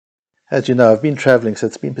As you know, I've been traveling, so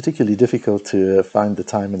it's been particularly difficult to find the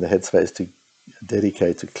time and the headspace to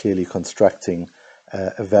dedicate to clearly constructing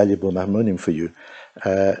a valuable Mahmonim for you.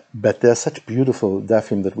 But there are such beautiful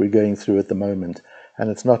dafim that we're going through at the moment, and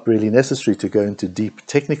it's not really necessary to go into deep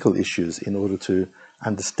technical issues in order to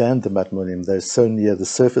understand the Matmonim. They're so near the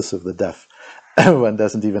surface of the daf. One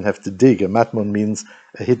doesn't even have to dig. A matmon means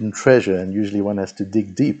a hidden treasure, and usually one has to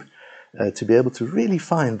dig deep to be able to really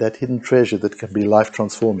find that hidden treasure that can be life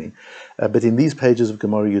transforming. But in these pages of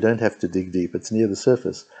Gemara, you don't have to dig deep, it's near the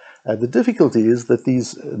surface. The difficulty is that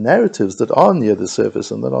these narratives that are near the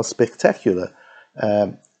surface and that are spectacular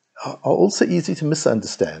are also easy to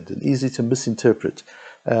misunderstand and easy to misinterpret.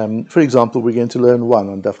 For example, we're going to learn one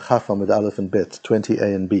on Daf Chaf Amud Aleph and Bet, 20a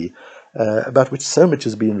and b, about which so much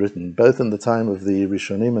has been written, both in the time of the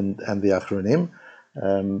Rishonim and the Achronim,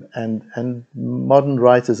 and modern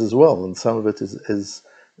writers as well. And some of it is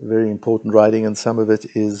very important writing, and some of it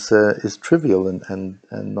is trivial and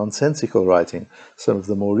nonsensical writing. Some of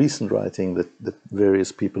the more recent writing that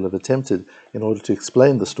various people have attempted in order to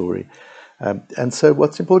explain the story. And so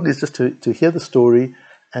what's important is just to hear the story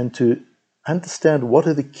and to understand what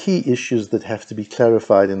are the key issues that have to be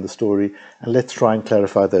clarified in the story, and let's try and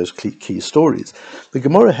clarify those key stories. The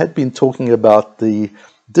Gemara had been talking about the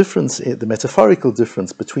difference, the metaphorical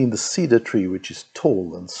difference between the cedar tree, which is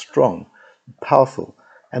tall and strong, powerful,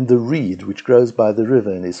 and the reed, which grows by the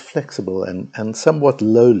river and is flexible and somewhat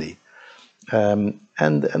lowly. And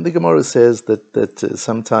the Gemara says that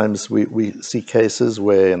sometimes we see cases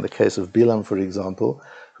where, in the case of Bilam, for example,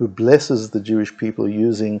 who blesses the Jewish people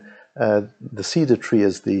using the cedar tree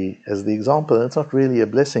as the example, and it's not really a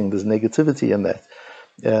blessing. There's negativity in that.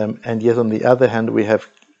 And yet, on the other hand, we have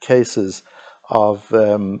cases of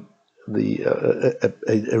a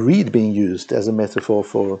reed being used as a metaphor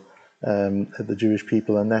for the Jewish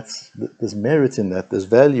people, and there's merit in that, there's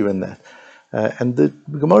value in that. And the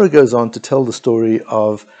Gemara goes on to tell the story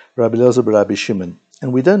of Rabbi Elazar ben Rabbi Shimon.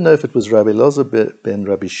 And we don't know if it was Rabbi Elazar ben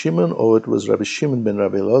Rabbi Shimon or it was Rabbi Shimon ben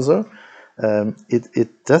Rabbi Elazar.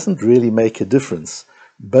 It doesn't really make a difference.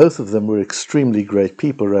 Both of them were extremely great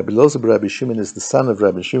people. Rabbi Elazar ben Rabbi Shimon is the son of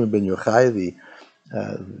Rabbi Shimon ben Yochai,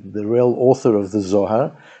 the real author of the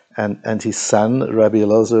Zohar, and his son, Rabbi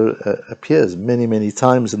Elazar, appears many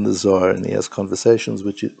times in the Zohar, and he has conversations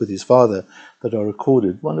with his father that are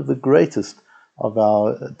recorded. One of the greatest of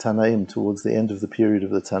our Tanaim towards the end of the period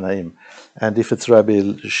of the Tanaim. And if it's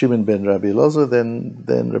Rabbi Shimon ben Rabbi Elazar, then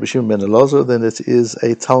Rabbi Shimon ben Elazar, then it is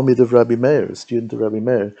a Talmid of Rabbi Meir, a student of Rabbi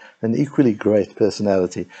Meir, an equally great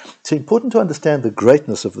personality. It's important to understand the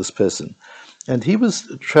greatness of this person. And he was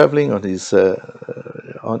traveling on his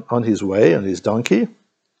way, on his donkey,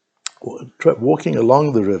 walking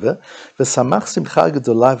along the river,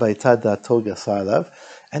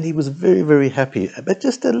 and he was very happy, but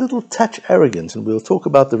just a little touch arrogant, and we'll talk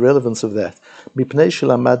about the relevance of that,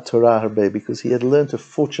 because he had learned a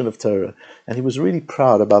fortune of Torah, and he was really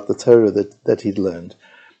proud about the Torah that he'd learned.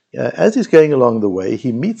 As he's going along the way,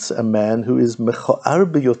 he meets a man who is mechoar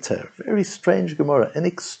biyoter, very strange Gemara, an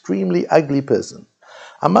extremely ugly person.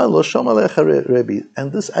 Amar lo shom alecha Rebbe,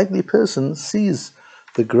 and this ugly person sees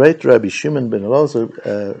the great Rabbi Shimon ben Elazar,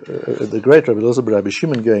 the great Rabbi Elazar ben Rabbi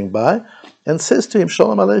Shimon going by, and says to him,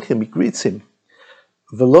 Shalom Aleichem, he greets him.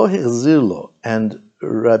 V'lo hichzir lo, and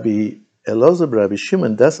Rabbi Elazar ben Rabbi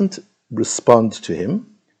Shimon doesn't respond to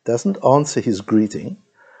him, doesn't answer his greeting,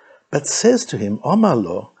 but says to him, Amar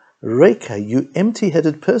lo, Reka, you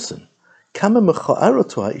empty-headed person, Kama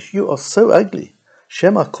mechoar, if you are so ugly,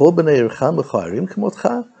 Shema kol b'nei Yercha mechoarim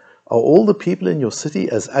k'motcha, are all the people in your city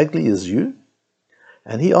as ugly as you?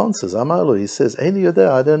 And he answers, Amar lo, he says, Eini yodea,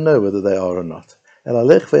 I don't know whether they are or not. But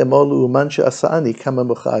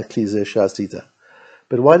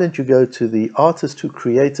why don't you go to the artist who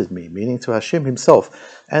created me, meaning to Hashem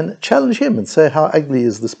himself, and challenge him and say, how ugly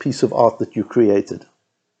is this piece of art that you created?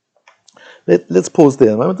 Let's pause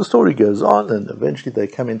there a moment. The story goes on, and eventually they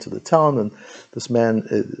come into the town, and this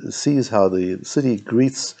man sees how the city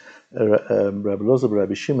greets Rabbi Elazar ben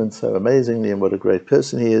Rabbi Shimon so amazingly, and what a great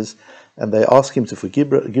person he is. And they ask him to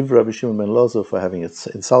forgive Rabbi Shimon ben Elazar for having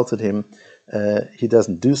insulted him. He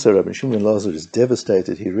doesn't do so. Rabbi Shimon ben Elazar is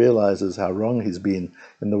devastated. He realizes how wrong he's been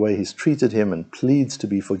in the way he's treated him and pleads to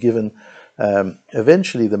be forgiven.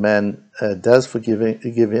 Eventually, the man does forgive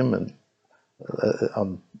him, and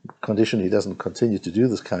on condition he doesn't continue to do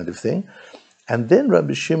this kind of thing. And then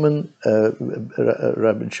Rabbi Elazar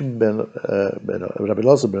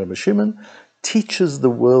ben Rabbi Shimon teaches the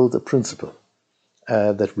world a principle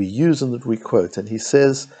that we use and that we quote, and he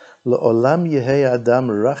says, "La'olam yehei adam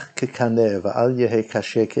rach kekaneh va'al yehei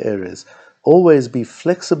kasher ke'erez." Always be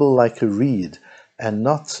flexible like a reed, and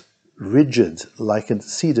not rigid like a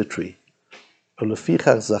cedar tree. And that's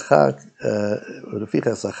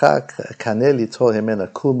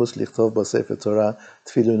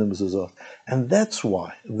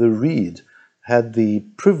why the reed had the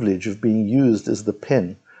privilege of being used as the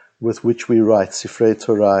pen with which we write Sifrei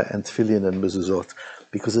Torah and Tefillin and Mezuzot,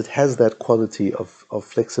 because it has that quality of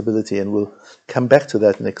flexibility, and we'll come back to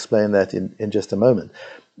that and explain that in just a moment.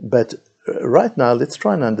 But right now, let's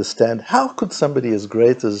try and understand, how could somebody as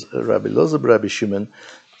great as Rabbi Elazar ben Rabbi Shimon,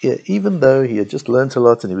 even though he had just learnt a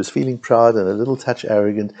lot and he was feeling proud and a little touch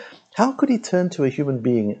arrogant, how could he turn to a human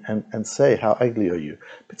being and say, how ugly are you?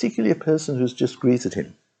 Particularly a person who's just greeted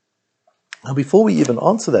him. Now, before we even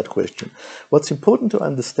answer that question, what's important to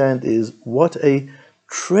understand is what a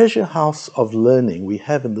treasure house of learning we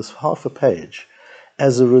have in this half a page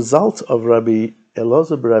as a result of Rabbi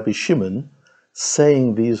Elazar ben Rabbi Shimon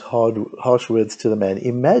saying these harsh words to the man.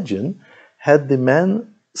 Imagine had the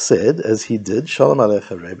man said, as he did, Shalom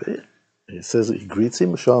Aleichem Rebbe, he says, he greets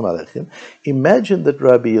him, Shalom Aleichem. Imagine that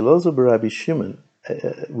Rabbi Elazar ben Rabbi Shimon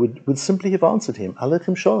would simply have answered him,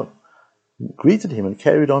 Aleichem Shalom, greeted him and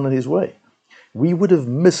carried on his way. We would have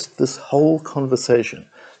missed this whole conversation.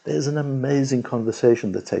 There's an amazing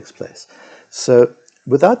conversation that takes place. So,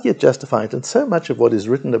 without yet justifying it, and so much of what is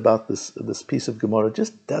written about this piece of Gemara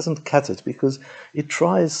just doesn't cut it, because it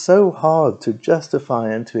tries so hard to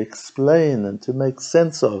justify and to explain and to make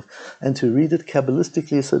sense of and to read it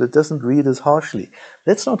Kabbalistically so that it doesn't read as harshly.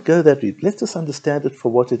 Let's not go that route. Let's just understand it for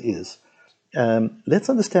what it is. Let's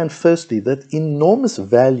understand firstly that enormous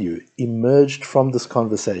value emerged from this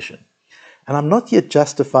conversation. And I'm not yet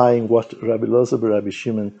justifying what Rabbi Elazar ben Rabbi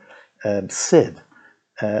Shimon said.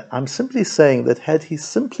 I'm simply saying that had he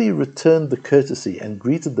simply returned the courtesy and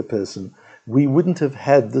greeted the person, we wouldn't have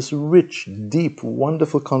had this rich, deep,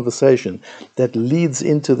 wonderful conversation that leads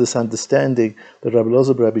into this understanding that Rabbi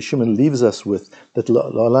Elazar ben Rabbi Shimon leaves us with, that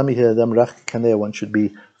one should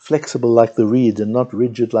be flexible like the reed and not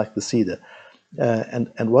rigid like the cedar.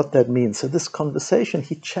 And what that means. So this conversation,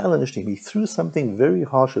 he challenged him. He threw something very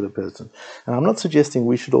harsh at the person. And I'm not suggesting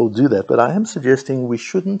we should all do that, but I am suggesting we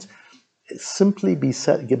shouldn't simply be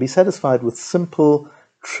satisfied with simple,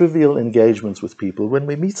 trivial engagements with people. When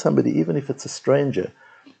we meet somebody, even if it's a stranger,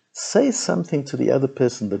 say something to the other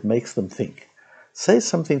person that makes them think. Say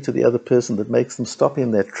something to the other person that makes them stop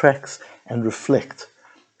in their tracks and reflect.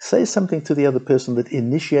 Say something to the other person that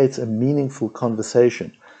initiates a meaningful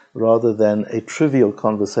conversation, rather than a trivial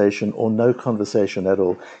conversation or no conversation at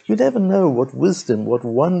all. You never know what wisdom, what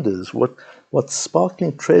wonders, what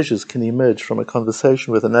sparkling treasures can emerge from a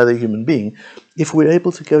conversation with another human being if we're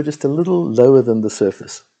able to go just a little lower than the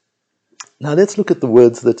surface. Now let's look at the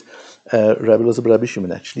words that Rabbi Elazar ben Rabbi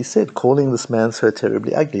Shimon actually said, calling this man so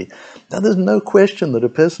terribly ugly. Now there's no question that a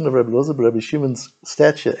person of Rabbi Elazar ben Rabbi Shimon's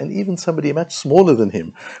stature, and even somebody much smaller than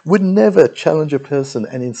him, would never challenge a person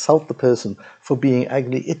and insult the person for being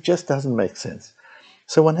ugly. It just doesn't make sense.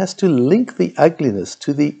 So one has to link the ugliness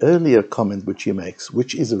to the earlier comment which he makes,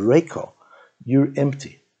 which is reiko, you're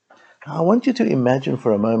empty. Now I want you to imagine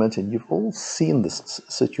for a moment, and you've all seen this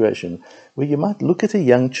situation, where you might look at a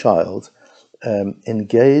young child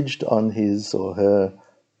engaged on his or her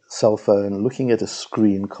cell phone, looking at a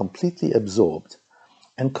screen, completely absorbed,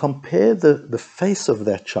 and compare the face of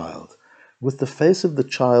that child with the face of the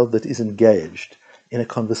child that is engaged in a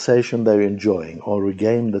conversation they're enjoying, or a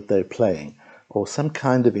game that they're playing, or some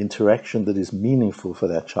kind of interaction that is meaningful for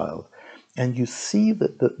that child. And you see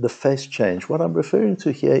the face change. What I'm referring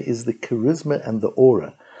to here is the charisma and the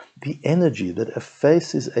aura, the energy that a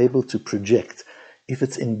face is able to project if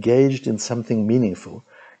it's engaged in something meaningful,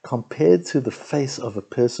 compared to the face of a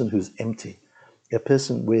person who's empty, a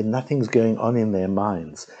person where nothing's going on in their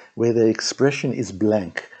minds, where their expression is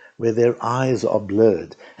blank, where their eyes are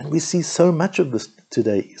blurred. And we see so much of this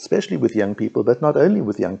today, especially with young people, but not only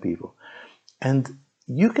with young people. And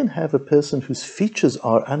you can have a person whose features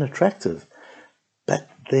are unattractive, but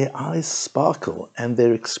their eyes sparkle and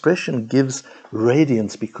their expression gives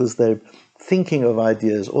radiance because they're thinking of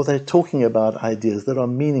ideas, or they're talking about ideas that are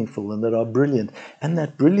meaningful and that are brilliant. And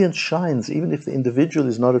that brilliance shines even if the individual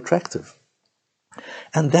is not attractive.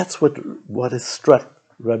 And that's what has struck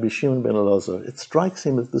Rabbi Shimon ben Elazar. It strikes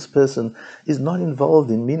him that this person is not involved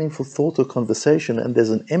in meaningful thought or conversation, and there's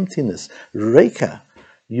an emptiness. Reika,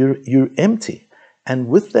 you're empty. And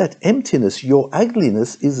with that emptiness, your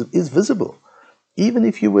ugliness is visible. Even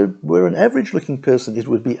if you were an average-looking person, it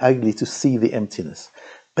would be ugly to see the emptiness.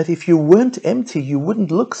 But if you weren't empty, you wouldn't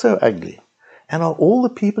look so ugly. And are all the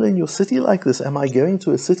people in your city like this? Am I going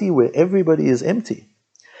to a city where everybody is empty?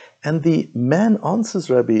 And the man answers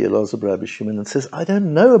Rabbi Elazar bar Rabbi Shimon and says, I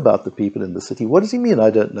don't know about the people in the city. What does he mean,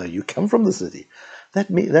 I don't know? You come from the city.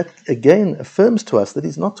 That again affirms to us that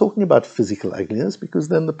he's not talking about physical ugliness, because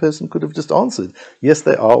then the person could have just answered, yes,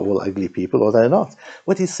 they are all ugly people, or they're not.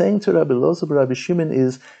 What he's saying to Rabbi Elazar bar Rabbi Shimon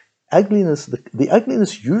is, ugliness, the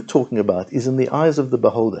ugliness you're talking about is in the eyes of the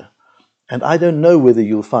beholder. And I don't know whether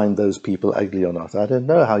you'll find those people ugly or not. I don't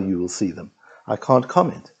know how you will see them. I can't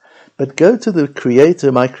comment. But go to the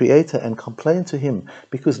Creator, my Creator, and complain to Him,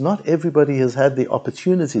 because not everybody has had the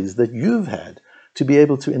opportunities that you've had to be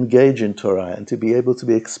able to engage in Torah and to be able to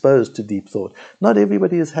be exposed to deep thought. Not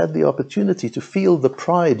everybody has had the opportunity to feel the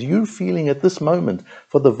pride you're feeling at this moment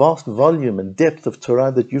for the vast volume and depth of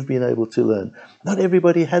Torah that you've been able to learn. Not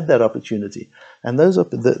everybody had that opportunity. And those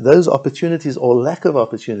opportunities, or lack of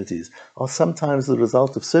opportunities, are sometimes the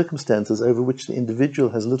result of circumstances over which the individual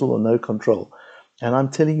has little or no control. And I'm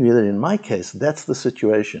telling you that in my case, that's the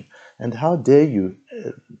situation. And how dare you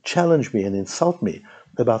challenge me and insult me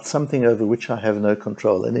about something over which I have no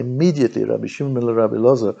control? And immediately Rabbi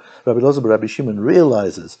Elazar bar Rabbi Shimon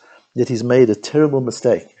realizes that he's made a terrible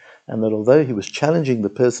mistake, and that although he was challenging the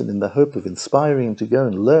person in the hope of inspiring him to go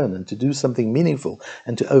and learn and to do something meaningful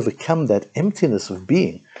and to overcome that emptiness of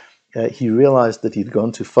being, he realized that he'd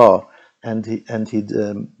gone too far, and he'd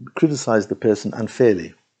criticized the person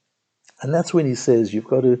unfairly. And that's when he says you've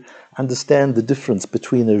got to understand the difference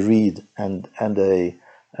between a reed and a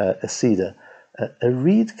cedar. A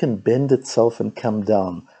reed can bend itself and come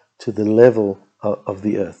down to the level of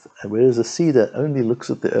the earth, whereas a cedar only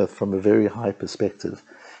looks at the earth from a very high perspective.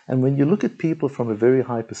 And when you look at people from a very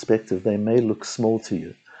high perspective, they may look small to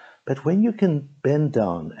you. But when you can bend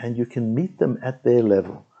down and you can meet them at their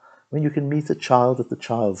level, when you can meet a child at the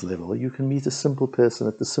child's level, or you can meet a simple person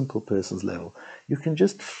at the simple person's level, you can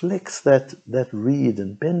just flex that reed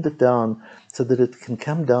and bend it down so that it can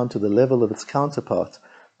come down to the level of its counterpart.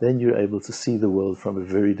 Then you're able to see the world from a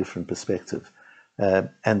very different perspective.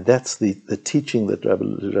 And that's the teaching that Rabbi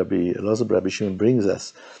Elazar bar Rabbi Shimon brings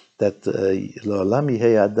us, that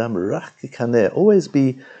always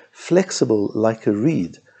be flexible like a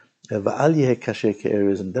reed, and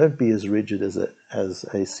don't be as rigid as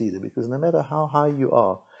a cedar, because no matter how high you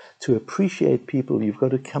are, to appreciate people, you've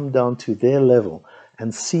got to come down to their level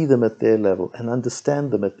and see them at their level and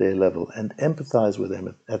understand them at their level and empathize with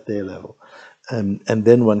them at their level. And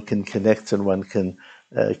then one can connect and one can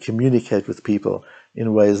communicate with people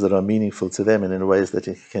in ways that are meaningful to them and in ways that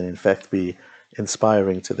can in fact be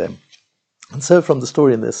inspiring to them. And so from the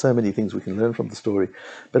story, and there's so many things we can learn from the story,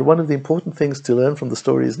 but one of the important things to learn from the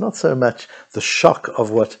story is not so much the shock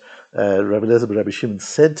of what Rabbi Elazar bar Rabbi Shimon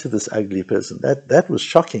said to this ugly person. That was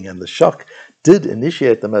shocking, and the shock did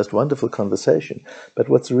initiate the most wonderful conversation. But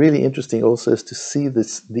what's really interesting also is to see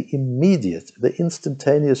the immediate, the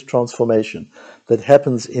instantaneous transformation that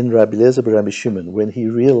happens in Rabbi Elazar bar Rabbi Shimon when he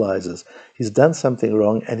realizes he's done something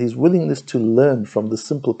wrong, and his willingness to learn from the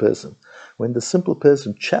simple person. When the simple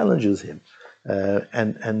person challenges him,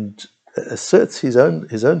 and asserts his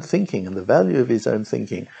own thinking and the value of his own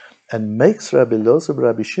thinking, and makes Rabbi Elazar bar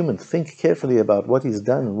Rabbi Shimon think carefully about what he's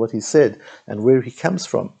done and what he said and where he comes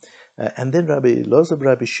from. And then Rabbi Elazar bar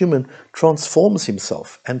Rabbi Shimon transforms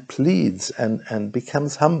himself and pleads and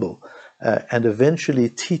becomes humble, and eventually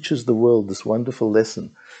teaches the world this wonderful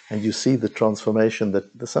lesson. And you see the transformation,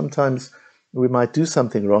 that sometimes we might do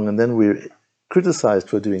something wrong and then we're criticized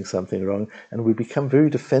for doing something wrong, and we become very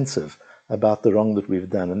defensive about the wrong that we've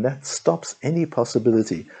done, and that stops any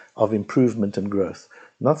possibility of improvement and growth.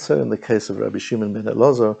 Not so in the case of Rabbi Shimon ben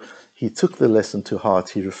Elazar. He took the lesson to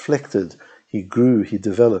heart, he reflected, he grew, he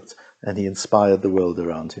developed, and he inspired the world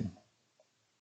around him.